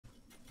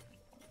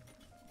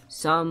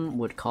Some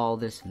would call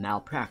this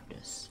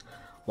malpractice,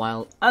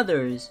 while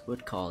others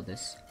would call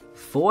this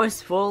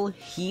forceful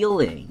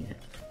healing.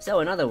 So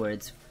in other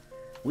words,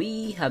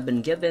 we have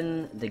been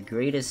given the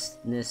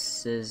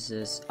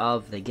greatestnesses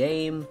of the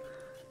game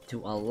to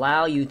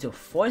allow you to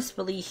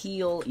forcefully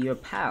heal your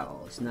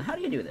pals. Now how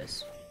do you do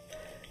this?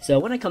 So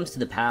when it comes to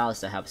the pals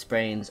that have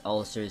sprains,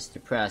 ulcers,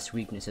 depressed,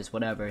 weaknesses,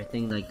 whatever,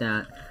 things like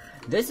that,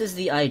 this is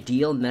the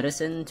ideal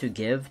medicine to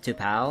give to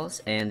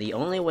pals, and the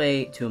only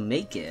way to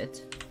make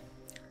it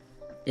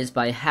is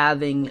by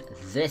having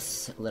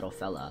this little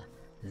fella.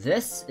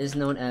 This is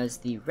known as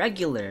the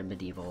regular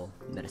medieval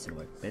medicine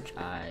workbench.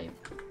 I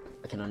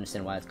can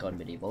understand why it's called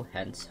medieval,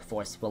 hence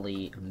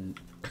forcefully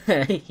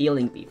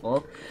healing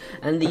people.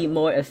 And the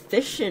more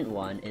efficient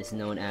one is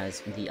known as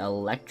the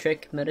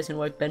electric medicine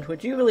workbench,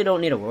 which you really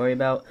don't need to worry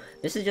about.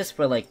 This is just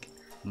for like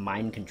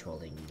mind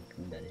controlling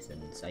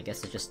medicines. I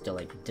guess it's just to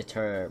like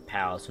deter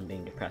pals from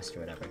being depressed or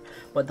whatever.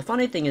 But the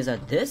funny thing is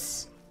that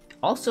this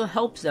also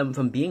helps them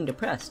from being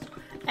depressed.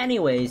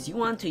 Anyways, you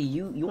want to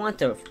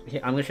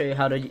here, I'm gonna show you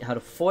how to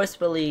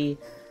forcefully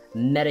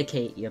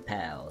medicate your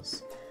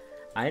pals.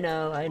 I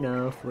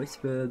know,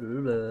 forceful,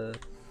 blah, blah.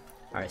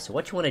 Alright, so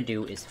what you want to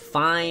do is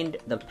find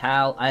the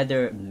pal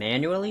either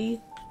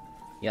manually.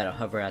 You gotta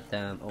hover at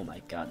them. Oh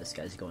my god, this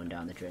guy's going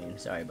down the drain.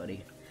 Sorry,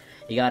 buddy.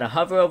 You gotta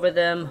hover over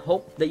them,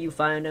 hope that you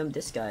find him.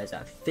 This guy's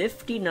at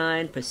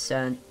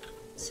 59%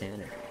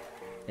 sanity.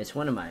 It's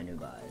one of my new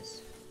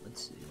guys.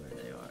 Let's see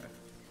where they are.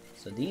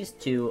 So these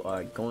two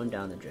are going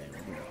down the drain.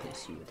 I'm gonna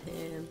place you with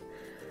him.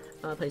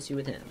 I'll place you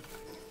with him.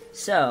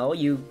 So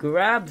you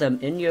grab them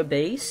in your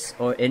base,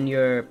 or in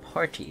your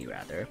party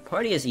rather.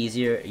 Party is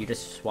easier, you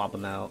just swap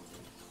them out.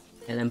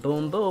 And then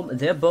boom boom,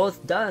 they're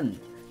both done.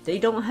 They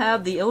don't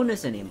have the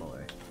illness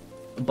anymore.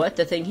 But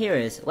the thing here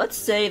is, let's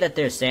say that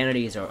their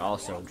sanities are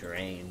also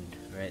drained,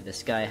 right?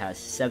 This guy has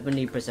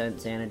 70%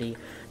 sanity,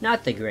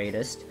 not the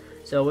greatest.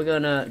 So we're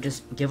gonna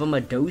just give him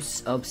a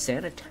dose of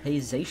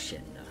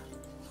sanitization.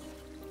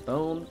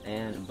 Boom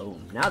and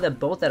boom. Now they're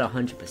both at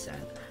 100%.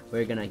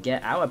 We're gonna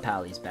get our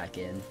pallies back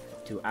in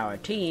to our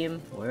team,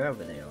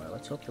 wherever they are.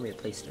 Let's hope that we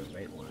placed the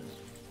right one.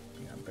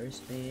 We got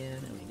Burst Man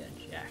and we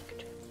got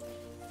Jacked.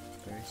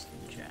 Burst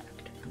and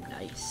Jacked.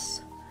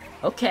 Nice.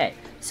 Okay,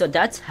 so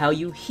that's how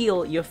you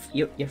heal your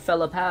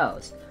fellow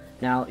pals.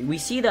 Now, we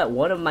see that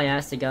one of my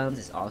Astigons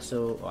is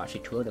also, well,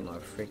 actually two of them are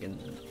freaking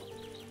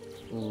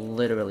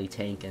literally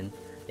tanking.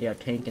 They are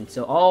tanking,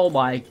 so, oh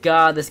my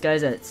god, this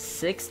guy's at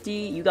 60.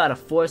 You gotta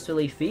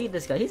forcefully feed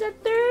this guy. He's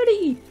at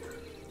 30.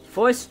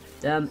 Force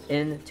them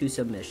into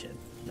submission.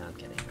 No, I'm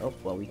kidding. Oh,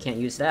 well, we can't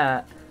use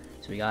that.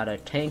 So we gotta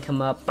tank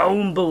him up.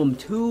 Boom, boom.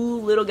 Two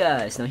little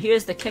guys. Now,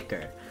 here's the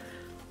kicker.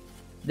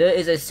 There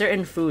is a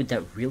certain food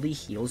that really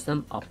heals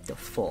them up to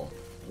full.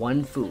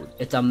 One food.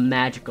 It's a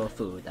magical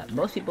food that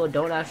most people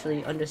don't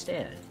actually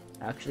understand.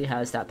 Actually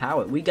has that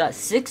power. We got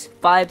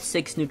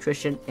 656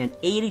 nutrition and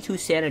 82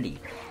 sanity.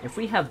 If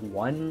we have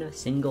one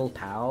single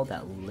pal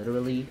that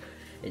literally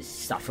is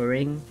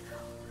suffering,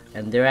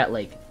 and they're at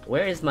like,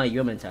 where is my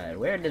Yumentide?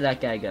 Where did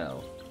that guy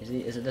go?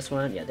 Is it this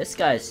one? Yeah, this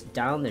guy's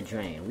down the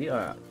drain. We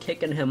are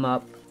kicking him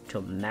up to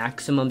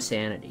maximum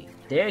sanity.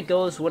 There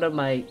goes one of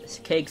my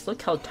cakes.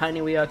 Look how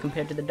tiny we are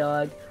compared to the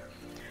dog.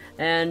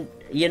 And,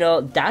 you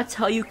know, that's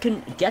how you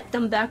can get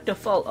them back to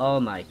full. Oh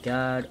my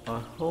god,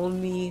 our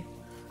homie.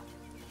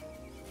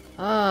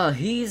 Ah,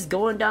 he's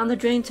going down the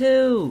drain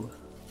too.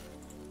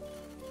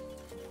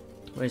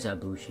 Where's our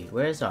Bushi?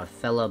 Where's our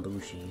fella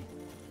Bushi?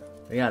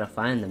 We gotta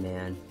find the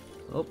man.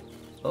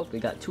 Oh, we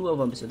got two of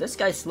them. So this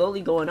guy's slowly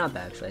going up,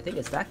 actually. I think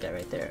it's that guy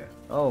right there.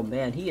 Oh,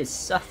 man, he is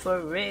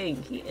suffering.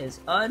 He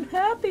is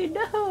unhappy.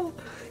 No!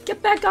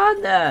 Get back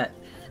on that!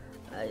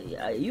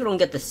 You don't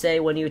get to say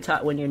when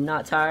you're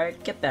not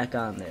tired. Get back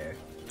on there.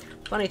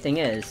 Funny thing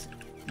is,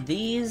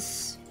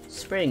 these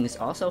springs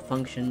also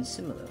function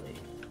similarly.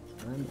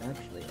 I'm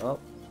actually... Oh.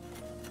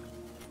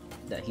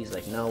 That he's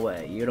like, no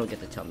way. You don't get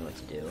to tell me what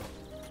to do.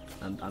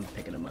 I'm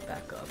picking him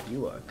back up.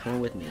 You are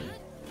coming with me.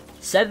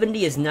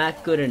 70 is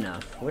not good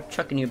enough. We're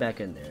chucking you back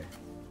in there.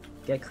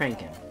 Get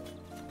cranking.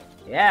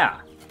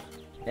 Yeah.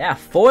 Yeah,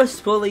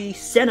 forcefully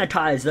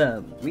sanitize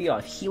them. We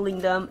are healing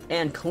them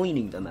and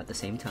cleaning them at the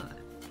same time.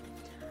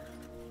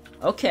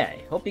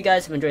 Okay, hope you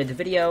guys have enjoyed the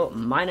video.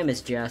 My name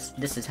is Jess.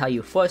 This is how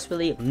you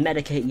forcefully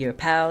medicate your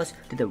pals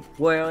through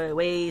the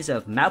ways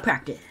of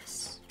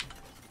malpractice.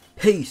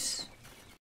 Peace.